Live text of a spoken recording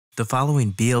The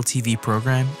following BLTV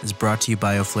program is brought to you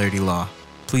by O'Flaherty Law.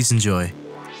 Please enjoy.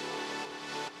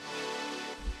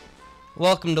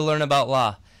 Welcome to Learn About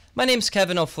Law. My name is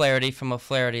Kevin O'Flaherty from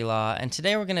O'Flaherty Law, and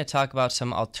today we're going to talk about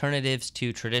some alternatives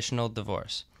to traditional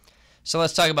divorce. So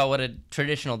let's talk about what a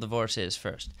traditional divorce is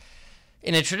first.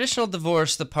 In a traditional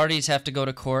divorce, the parties have to go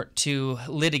to court to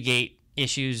litigate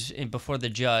issues before the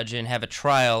judge and have a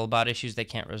trial about issues they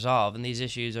can't resolve. And these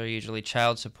issues are usually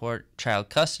child support, child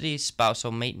custody,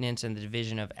 spousal maintenance, and the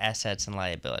division of assets and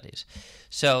liabilities.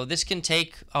 So this can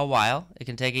take a while. It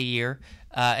can take a year,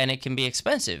 and it can be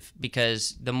expensive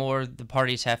because the more the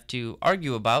parties have to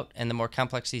argue about and the more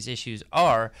complex these issues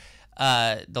are,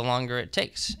 the longer it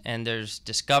takes. And there's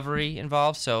discovery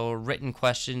involved, so written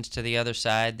questions to the other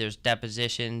side, there's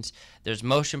depositions, there's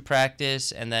motion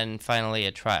practice, and then finally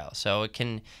a trial. So it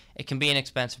can be an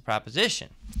expensive proposition.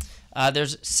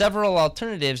 There's several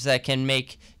alternatives that can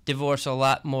make divorce a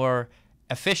lot more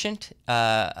efficient,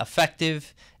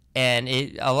 effective, and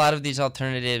a lot of these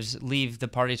alternatives leave the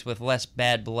parties with less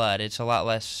bad blood. It's a lot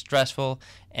less stressful,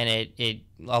 and it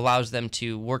allows them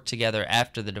to work together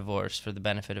after the divorce for the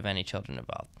benefit of any children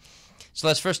involved. So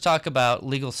let's first talk about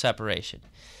legal separation.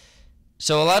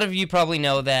 So a lot of you probably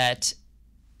know that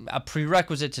a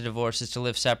prerequisite to divorce is to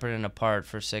live separate and apart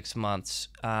for 6 months,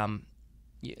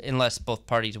 unless both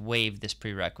parties waive this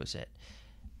prerequisite.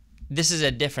 This is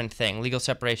a different thing. Legal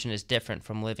separation is different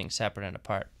from living separate and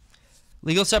apart.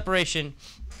 Legal separation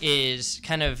is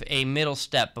kind of a middle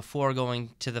step before going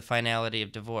to the finality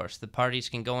of divorce. The parties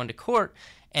can go into court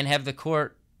and have the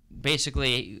court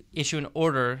basically issue an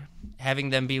order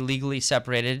having them be legally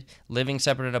separated, living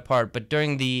separate and apart. But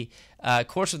during the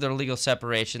course of their legal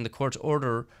separation, the court's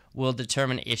order will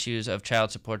determine issues of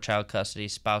child support, child custody,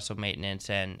 spousal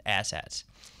maintenance, and assets.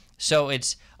 So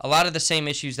it's a lot of the same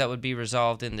issues that would be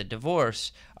resolved in the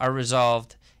divorce are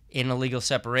resolved in a legal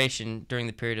separation during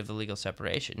the period of the legal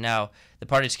separation. Now, the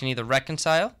parties can either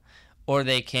reconcile or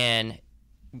they can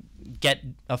get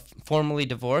formally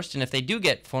divorced. And if they do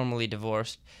get formally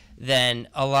divorced, then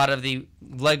a lot of the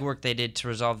legwork they did to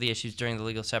resolve the issues during the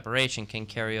legal separation can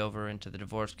carry over into the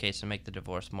divorce case and make the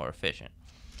divorce more efficient.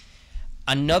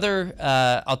 Another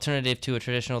alternative to a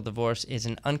traditional divorce is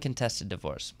an uncontested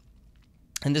divorce.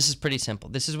 And this is pretty simple.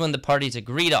 This is when the parties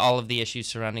agree to all of the issues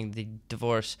surrounding the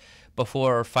divorce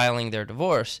before filing their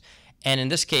divorce. And in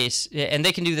this case, and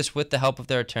they can do this with the help of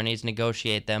their attorneys,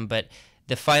 negotiate them, but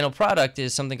the final product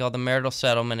is something called the marital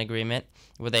settlement agreement,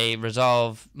 where they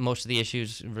resolve most of the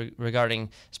issues regarding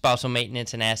spousal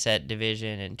maintenance and asset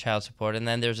division and child support. And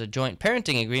then there's a joint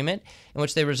parenting agreement in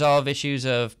which they resolve issues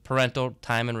of parental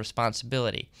time and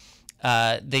responsibility.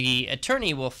 The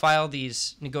attorney will file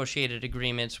these negotiated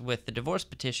agreements with the divorce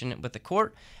petition with the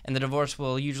court, and the divorce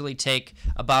will usually take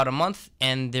about a month,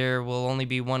 and there will only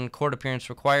be one court appearance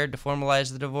required to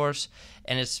formalize the divorce,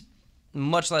 and it's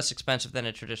much less expensive than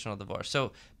a traditional divorce.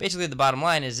 So basically the bottom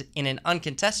line is, in an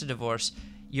uncontested divorce,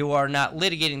 you are not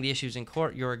litigating the issues in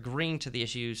court, you're agreeing to the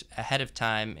issues ahead of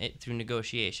time through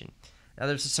negotiation. Now,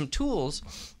 there's some tools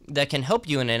that can help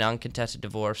you in an uncontested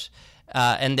divorce,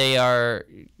 and they are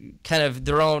kind of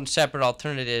their own separate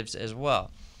alternatives as well.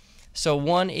 So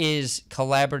one is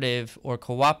collaborative or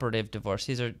cooperative divorce.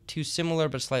 These are two similar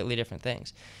but slightly different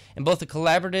things. In both a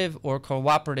collaborative or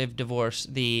cooperative divorce,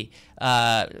 the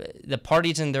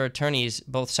parties and their attorneys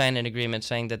both sign an agreement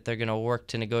saying that they're going to work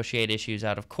to negotiate issues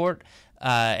out of court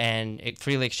and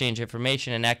freely exchange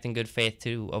information and act in good faith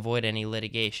to avoid any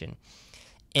litigation.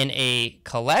 In a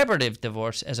collaborative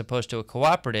divorce, as opposed to a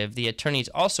cooperative, the attorneys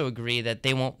also agree that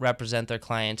they won't represent their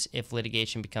clients if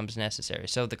litigation becomes necessary.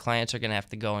 So the clients are going to have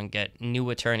to go and get new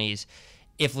attorneys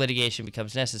if litigation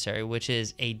becomes necessary, which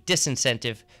is a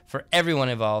disincentive for everyone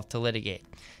involved to litigate.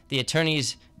 The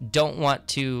attorneys don't want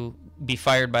to be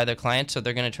fired by their clients, so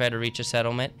they're going to try to reach a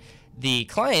settlement. The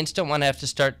clients don't want to have to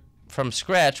start from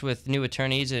scratch with new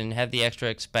attorneys and have the extra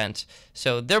expense,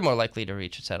 so they're more likely to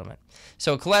reach a settlement.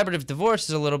 So a collaborative divorce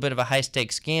is a little bit of a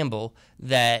high-stakes gamble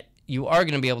that you are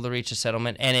going to be able to reach a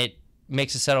settlement, and it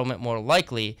makes a settlement more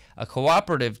likely. A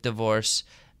cooperative divorce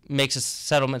makes a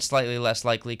settlement slightly less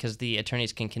likely because the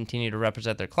attorneys can continue to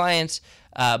represent their clients,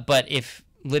 but if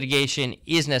litigation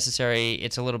is necessary,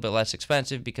 it's a little bit less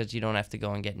expensive because you don't have to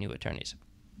go and get new attorneys.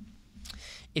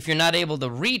 If you're not able to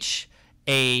reach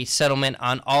a settlement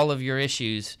on all of your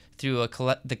issues through the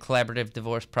collaborative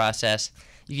divorce process,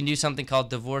 you can do something called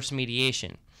divorce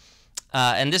mediation.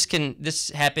 And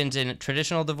this happens in a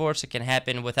traditional divorce. It can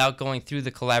happen without going through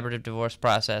the collaborative divorce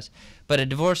process. But a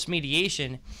divorce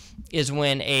mediation is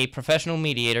when a professional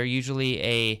mediator,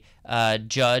 usually a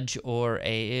judge or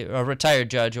a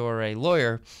retired judge or a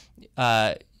lawyer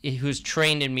who's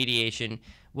trained in mediation,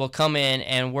 will come in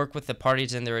and work with the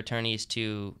parties and their attorneys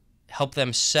to help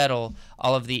them settle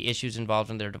all of the issues involved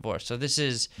in their divorce. So this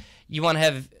is, you want to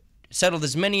have settled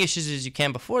as many issues as you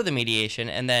can before the mediation,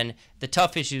 and then the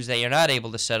tough issues that you're not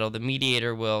able to settle, the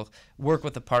mediator will work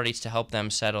with the parties to help them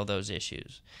settle those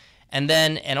issues. And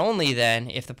then, and only then,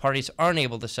 if the parties aren't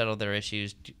able to settle their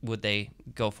issues, would they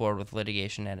go forward with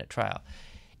litigation and a trial.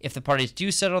 If the parties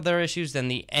do settle their issues, then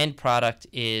the end product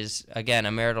is, again,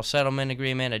 a marital settlement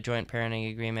agreement, a joint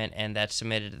parenting agreement, and that's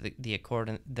submitted to the court,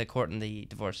 and the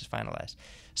divorce is finalized.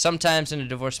 Sometimes in a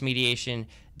divorce mediation,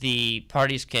 the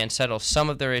parties can settle some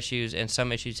of their issues, and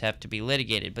some issues have to be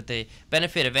litigated. But the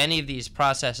benefit of any of these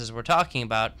processes we're talking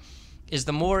about is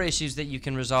the more issues that you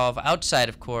can resolve outside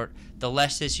of court, the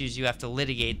less issues you have to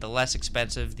litigate, the less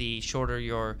expensive, the shorter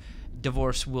your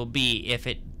divorce will be if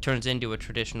it turns into a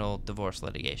traditional divorce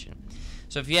litigation.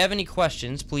 So if you have any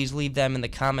questions, please leave them in the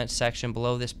comments section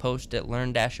below this post at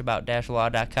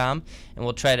learn-about-law.com, and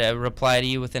we'll try to reply to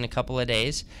you within a couple of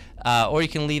days. Or you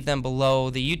can leave them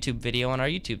below the YouTube video on our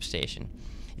YouTube station.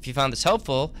 If you found this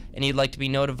helpful and you'd like to be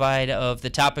notified of the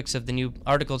topics of the new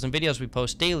articles and videos we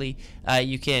post daily,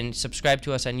 you can subscribe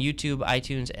to us on YouTube,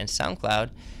 iTunes, and SoundCloud.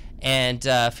 And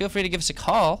feel free to give us a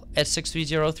call at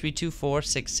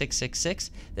 630-324-6666.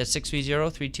 That's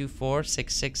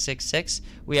 630-324-6666.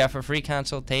 We offer free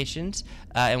consultations,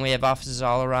 and we have offices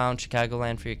all around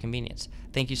Chicagoland for your convenience.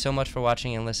 Thank you so much for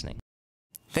watching and listening.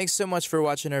 Thanks so much for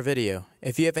watching our video.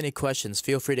 If you have any questions,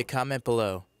 feel free to comment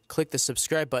below. Click the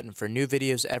subscribe button for new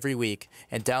videos every week,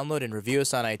 and download and review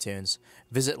us on iTunes.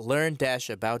 Visit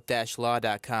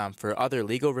learn-about-law.com for other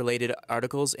legal-related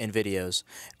articles and videos.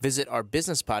 Visit our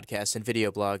business podcast and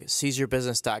video blog,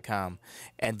 seizeyourbusiness.com,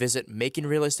 and visit Making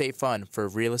Real Estate Fun for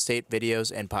real estate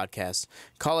videos and podcasts.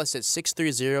 Call us at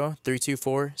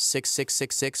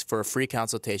 630-324-6666 for a free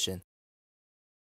consultation.